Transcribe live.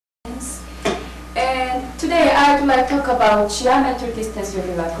today I'd like to talk about geometric distance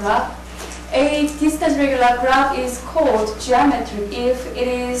regular graph. A distance regular graph is called geometric if it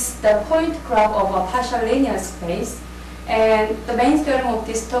is the point graph of a partial linear space. And the main theorem of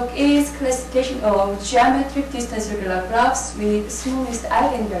this talk is classification of geometric distance regular graphs with smallest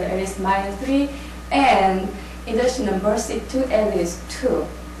eigenvalue at least -3 and iteration number C2 at least 2.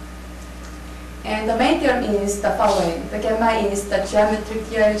 And the main theorem is the following. The gamma is the geometric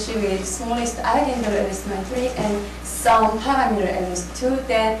DRG with smallest eigenvalue at least -3 and some parameter at least 2,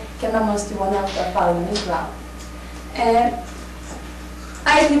 then gamma must be one of the following graph. And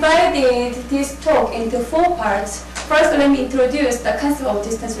I divided this talk into 4 parts. First, let me introduce the concept of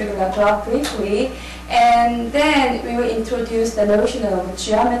distance regular graph briefly, and then we will introduce the notion of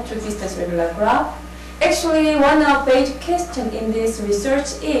geometric distance regular graph. Actually, one of the basic questions in this research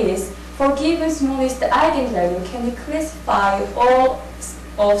is, for given smallest eigenvalue, can we classify all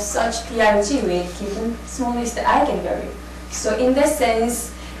of such DRG with given smallest eigenvalue? So in that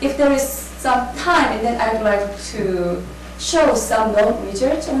sense, if there is some time, and then I'd like to show some known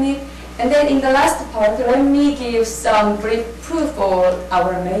results on it. And then in the last part, let me give some brief proof for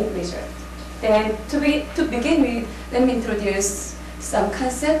our main result. Then to begin with, let me introduce some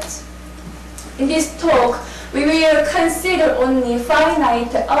concepts. In this talk, we will consider only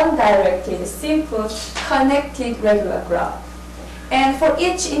finite, undirected, simple, connected regular graph. And for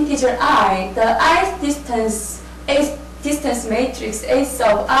each integer I, the distance matrix A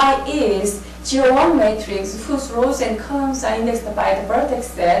sub I is 0, 1 matrix whose rows and columns are indexed by the vertex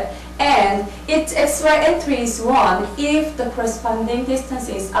set, and its xy entry is 1 if the corresponding distance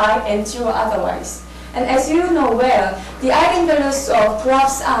is I and 0 otherwise. And as you know well, the eigenvalues of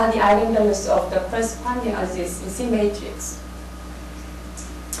graphs are the eigenvalues of the corresponding axis in C matrix.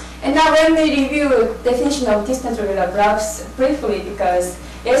 And now let me review definition of distance regular graphs briefly, because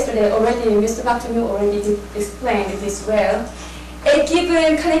yesterday already Mr. Baktunyu already explained this well. A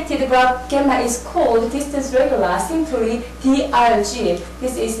given connected graph gamma is called distance regular, simply DRG.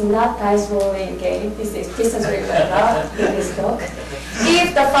 This is not dice rolling game. This is distance regular graph in this talk.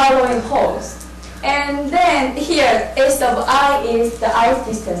 If the following holds. And then here, A sub I is the I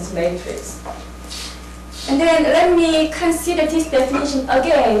distance matrix. And then let me consider this definition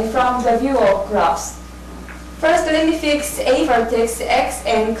again from the view of graphs. First, let me fix A vertex X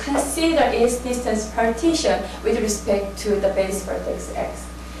and consider its distance partition with respect to the base vertex X.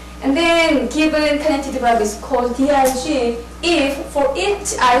 And then given connected graph is called DRG if for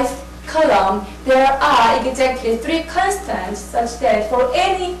each I column there are exactly 3 constants such that for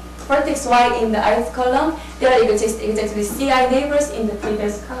any vertex Y in the ith column, there exists exactly Ci neighbors in the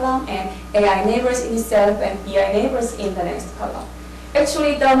previous column and Ai neighbors in itself and Bi neighbors in the next column.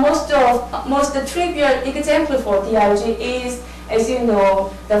 Actually, the most trivial example for DRG is, as you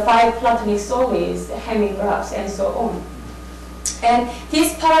know, the 5 Platonic solids, Hamming graphs, and so on. And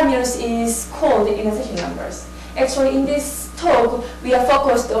these parameters is called insertion numbers. Actually, in this talk, we are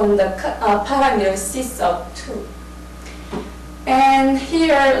focused on the parameter C sub 2. And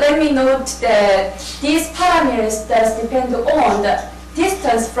here, let me note that these parameters does depend on the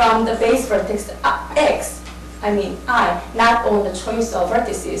distance from the base vertex X, I, not on the choice of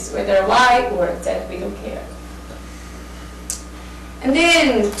vertices, whether Y or Z, we don't care. And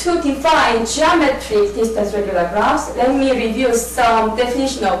then to define geometric distance regular graphs, let me review some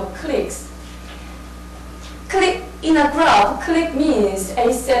definition of cliques. Clique in a graph, clique means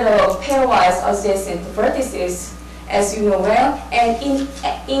a set of pairwise adjacent vertices, as you know well, and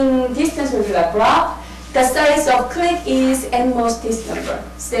in distance regular graph, the size of clique is n-most this number,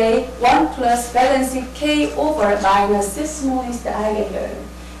 say 1 plus balance k over minus the smallest eigenvalue.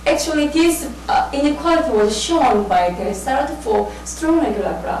 Actually, this inequality was shown by the result for strong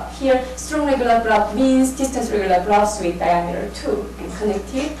regular graph. Here, strong regular graph means distance regular graphs with diameter 2 and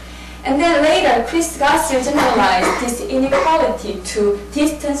connected. And then later, Chris Gasser generalized this inequality to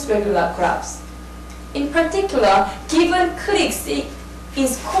distance regular graphs. In particular, given cliques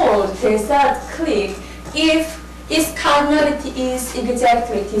is called desert clique if its cardinality is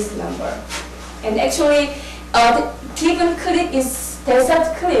exactly this number. And actually, the given clique is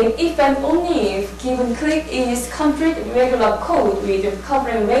desert clique if and only if given clique is complete regular code with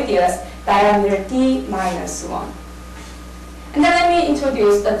covering radius diameter d minus 1. And then let me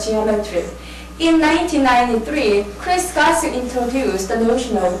introduce the geometry. In 1993, Chris Gasser introduced the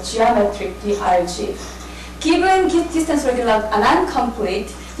notion of geometric DRG. Given distance regular and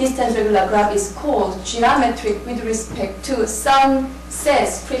incomplete distance regular graph is called geometric with respect to some set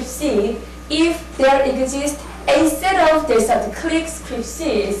script C if there exists a set of desert clique script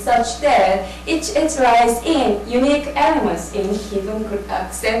C such that each edge lies in unique elements in given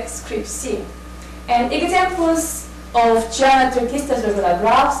set script C. And examples of geometric distance regular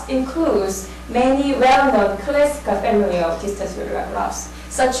graphs includes many well-known classical family of distance regular graphs,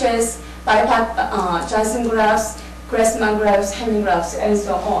 such as Johnson graphs, Grassmann graphs, Hamming graphs, and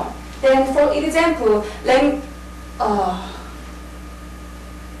so on. Then, for example, let me,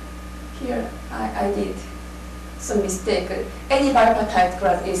 here I did some mistake. Any bipartite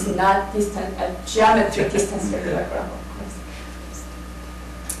graph is not geometric distance regular graph, of course.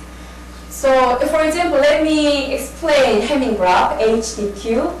 So, for example, let me explain Hamming graph,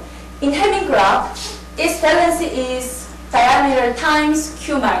 HDQ. In Hamming graph, its valency is diameter times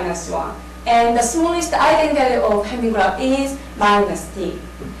q minus 1. And the smallest eigenvalue of Hamming graph is minus d.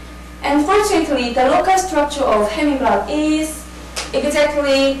 And fortunately, the local structure of Hamming graph is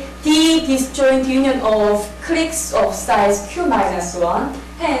exactly the disjoint union of cliques of size q minus 1.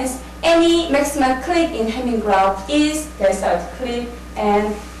 Hence, any maximum clique in Hamming graph is Desart clique,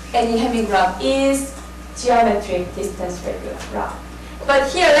 and any Hamming graph is geometric distance regular graph.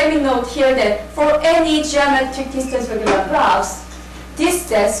 But here, let me note here that for any geometric distance regular graphs, this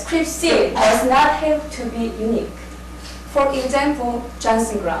set script C does not have to be unique. For example,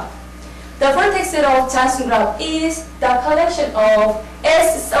 Johnson graph. The vertex set of Johnson graph is the collection of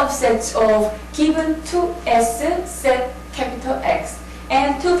S subsets of given 2S set capital X.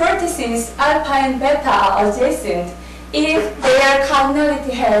 And two vertices, alpha and beta, are adjacent if their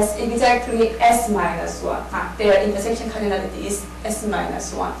cardinality has exactly S minus 1. Their intersection cardinality is S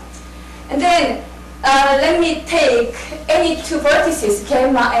minus 1. And then let me take any two vertices,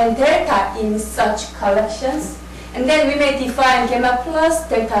 gamma and delta, in such collections. And then we may define gamma plus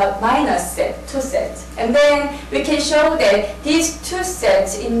delta minus set, two sets. And then we can show that these two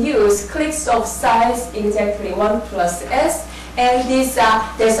sets induce cliques of size exactly 1 plus S, and these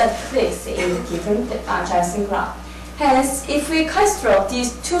there's a cliques in the given Johnson graph. Hence, if we construct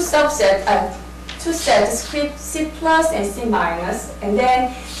these two subsets, two sets, script C plus and C minus, and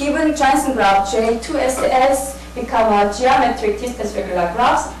then given Johnson graph J2SS become a geometric distance regular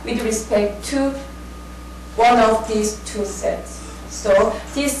graphs with respect to one of these two sets. So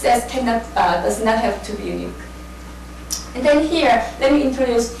these sets does not have to be unique. And then here, let me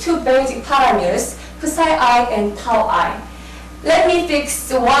introduce two basic parameters, psi I and tau I. Let me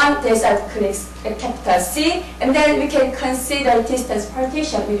fix one Desart clique, capital C, and then we can consider distance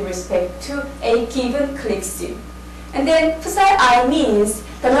partition with respect to a given clique C. And then psi I means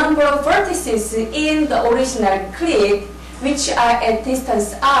the number of vertices in the original clique which are at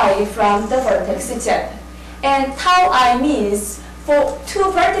distance I from the vertex Z. And tau I means for two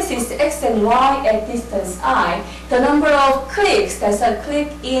vertices X and Y at distance I, the number of cliques that are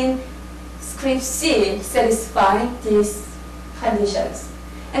clique in script C satisfy these conditions.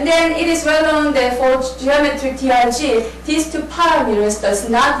 And then it is well known that for geometric DRG, these two parameters does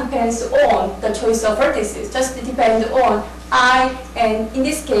not depend on the choice of vertices, just depend on I, and in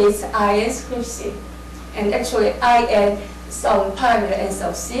this case, I and script C. And actually, I and some parameter n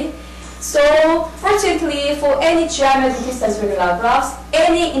sub C. So, fortunately, for any geometric distance regular graphs,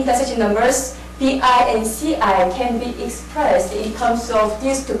 any intersection numbers Bi and Ci can be expressed in terms of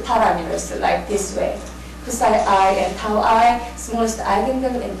these two parameters, like this way. Psi I and tau I, smallest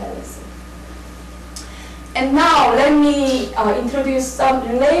eigenvalue and valency. And now let me introduce some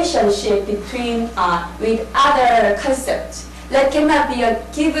relationship between with other concepts. Let gamma be a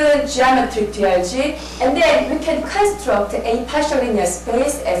given geometric DRG, and then we can construct a partial linear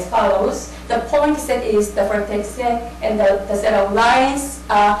space as follows. The point set is the vertex set, and the set of lines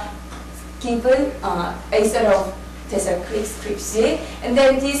are given a set of Desart clique script C, and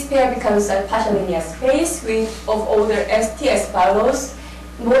then this pair becomes a partial linear space of order St as follows.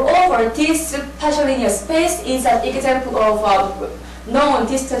 Moreover, this partial linear space is an example of known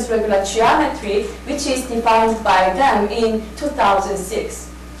distance regular geometry, which is defined by them in 2006.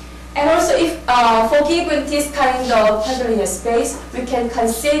 And also, if for given this kind of partial linear space, we can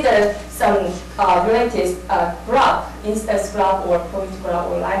consider some related graph, instance graph or point graph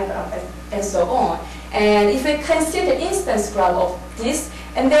or line graph, and so on. And if we consider instance graph of this,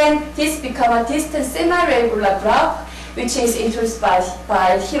 and then this become a distance semi-regular graph, which is introduced by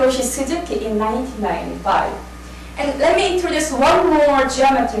Hiroshi Suzuki in 1995. And let me introduce one more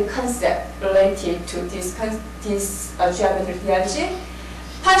geometric concept related to this geometric DRG.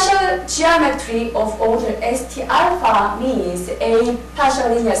 Partial geometry of order St alpha means a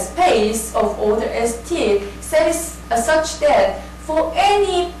partial linear space of order St such that for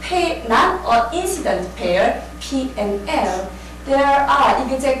any pair, non-incident pair, P and L, there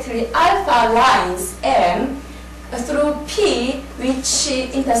are exactly alpha lines M through P which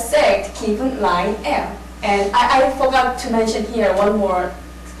intersect given line M. And I forgot to mention here one more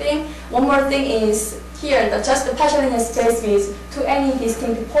thing. One more thing is here, just the partial linear space with to any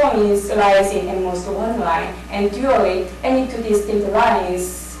distinct points lies in at most one line, and dually any two distinct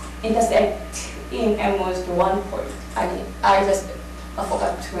lines intersect in at most one point. I just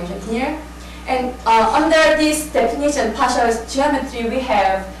forgot to mention here. And under this definition, partial geometry, we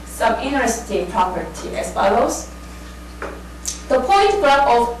have some interesting property as follows. The point graph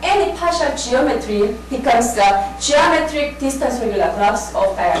of any partial geometry becomes the geometric distance regular graphs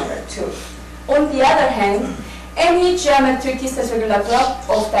of diameter 2. On the other hand, any geometric distance regular graph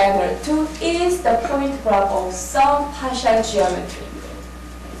of diameter 2 is the point graph of some partial geometry.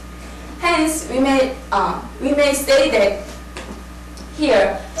 Hence, we may say that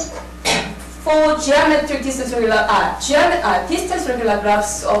here, for geometric distance regular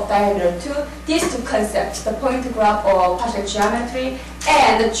graphs of diameter 2, these two concepts, the point graph of partial geometry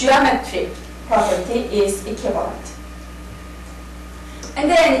and the geometric property, is equivalent. And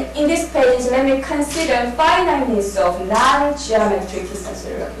then in this page, let me consider finiteness of non-geometric distance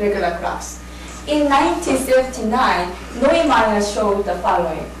regular graphs. In 1979, Neumayer showed the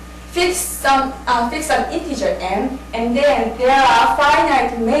following. Fix some integer m, and then there are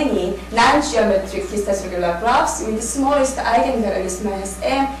finite many non-geometric distance regular graphs with the smallest eigenvalues minus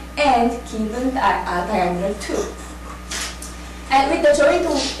m and given diameter 2. And with the joint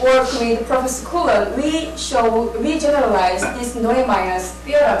work with Professor Cullen, we generalize this Neumeyer's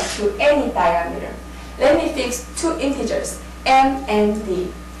theorem to any diameter. Let me fix two integers, m and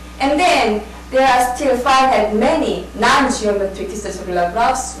d. And then there are still finite many non-geometric distance regular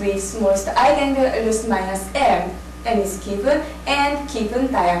graphs with smallest eigenvalues minus m is given, and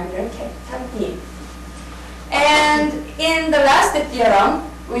given diameter capital D. And in the last theorem,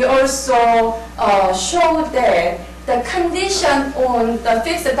 we also showed that the condition on the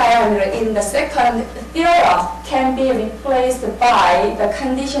fixed diameter in the second theorem can be replaced by the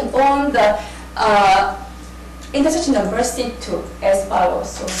condition on the intersection number C2 as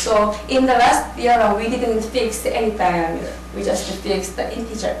follows. So in the last theorem, we didn't fix any diameter. We just fixed the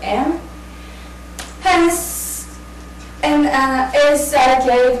integer m. Hence, and as I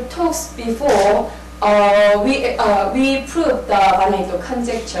gave talks before, we proved the Van Eyck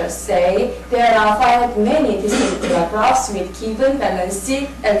conjecture. Say there are finite many distinct graphs with given valency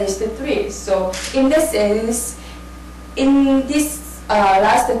at least 3. So in this sense, in this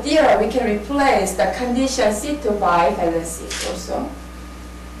last theorem, we can replace the condition C2 by valency also.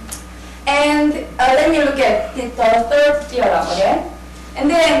 And let me look at the third theorem again. And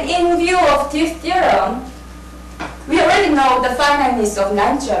then in view of this theorem, we already know the finiteness of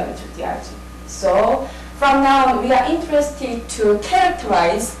non-geometric DRG. So from now on, we are interested to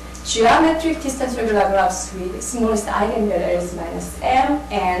characterize geometric distance regular graphs with smallest eigenvalues minus m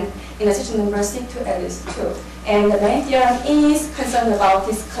and intersection number C2 at least 2. And the main theorem is concerned about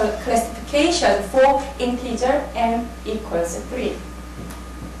this classification for integer m equals 3.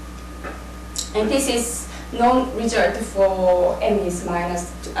 And this is known result for m is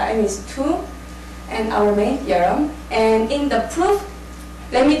 2 and our main theorem. And in the proof,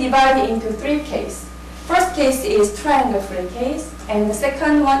 let me divide it into 3 cases. First case is triangle-free case, and the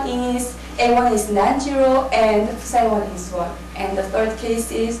second one is A1 is non-zero and psi 1 is 1. And the third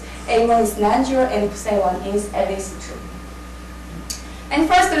case is A1 is non-zero and psi 1 is at least 2. And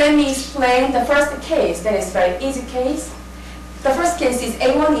first, let me explain the first case. That is very easy case. The first case is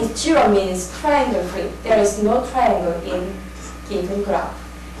A1 is 0 means triangle-free. There is no triangle in given graph.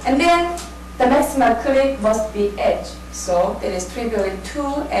 And then the maximal clique must be edge. So that is trivially 2,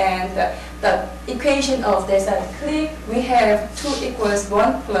 and the equation of this clique, we have 2 equals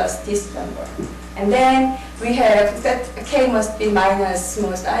 1 plus this number. And then we have that k must be minus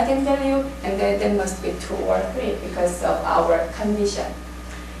smallest eigenvalue, and then that must be 2 or 3 because of our condition.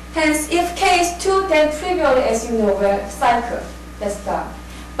 Hence, if k is 2, then trivially, as you know, we'll cycle. That's done.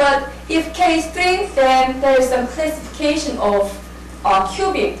 But if k is 3, then there is some classification of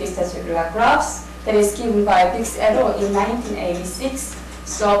cubic distance regular graphs that is given by Biggs et al. In 1986.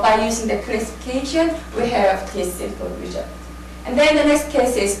 So by using the classification, we have this simple result. And then the next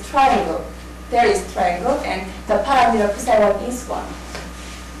case is triangle. There is triangle, and the parameter psi 1 is 1.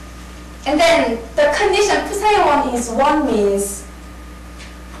 And then the condition psi 1 is 1 means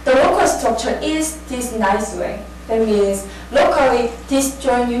the local structure is this nice way. That means locally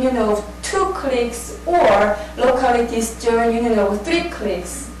disjoint union of 2 cliques or locally disjoint union of 3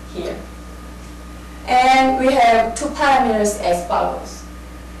 cliques here. And we have 2 parameters as follows.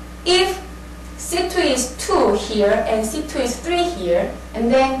 If C2 is 2 here and C2 is 3 here,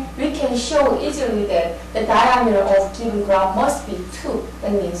 and then we can show easily that the diameter of given graph must be 2.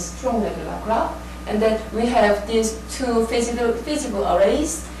 That means strong regular graph. And then we have these 2 feasible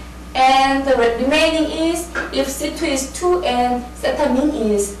arrays. And the remaining is if C2 is 2 and zeta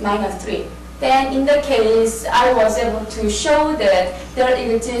mean is -3. Then in the case, I was able to show that there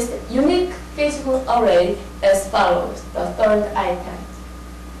exists unique feasible array as follows, the third item.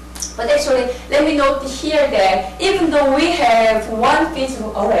 But actually, let me note here that even though we have one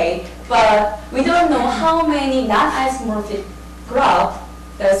feasible array, but we don't know how many non-isomorphic graph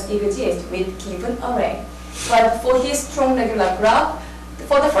does exist with given array. But for this strong regular graph,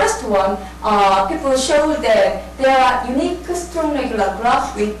 for the first one, people show that there are unique strong regular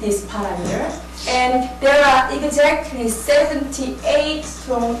graphs with this parameter, and there are exactly 78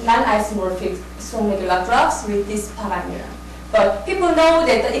 strong non-isomorphic strong regular graphs with this parameter. But people know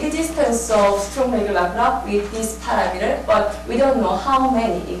that the existence of strong regular graph with this parameter, but we don't know how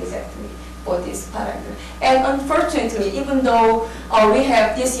many exactly for this parameter. And unfortunately, even though we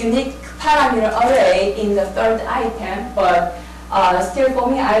have this unique parameter array in the third item, but still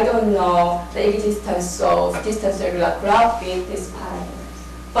for me, I don't know the existence of distance regular graph with this parameter.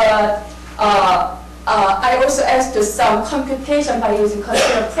 But I also asked some computation by using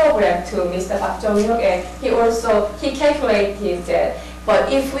computer program to Mr. Park Jong-hyuk, and he calculated that.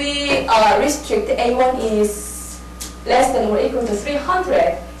 But if we restrict A1 is less than or equal to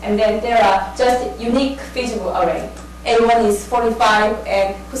 300, and then there are just unique feasible array. A1 is 45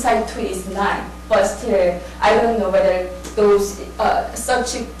 and Pusan 2 is 9. But still, I don't know whether those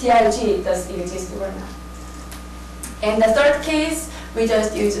such DRG does exist or not. And the third case, we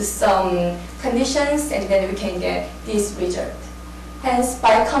just use some conditions and then we can get this result. Hence,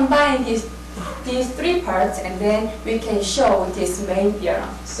 by combining these three parts, and then we can show this main theorem.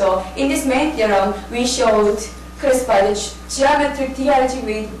 So in this main theorem, we showed classify the geometric DRG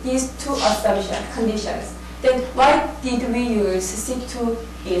with these two conditions. Then why did we use C2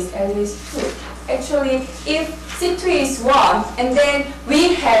 is at least 2? Actually, if C2 is 1, and then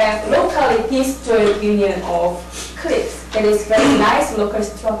we have locally disjoint union of cliffs. That is very nice local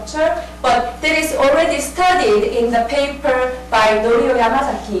structure, but that is already studied in the paper by Norio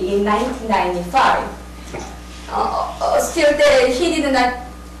Yamazaki in 1995. Still, he did not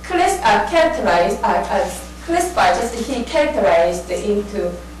classify, just he characterized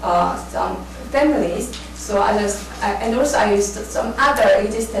into some families. So and also I used some other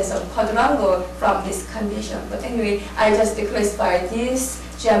existence of quadrangle from this condition. But anyway, I just classified this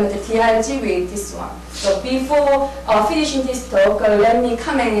geometry DRG with this one. So before finishing this talk, let me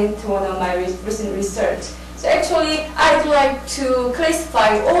comment on one of my recent research. So actually, I'd like to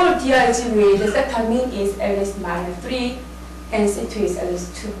classify all DRG with zeta mean is at least -3 and C2 is at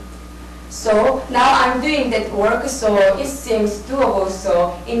least 2. So now I'm doing that work, so it seems doable.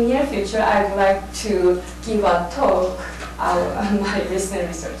 So in near future, I'd like to give a talk on my recent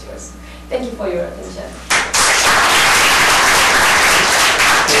research. Thank you for your attention.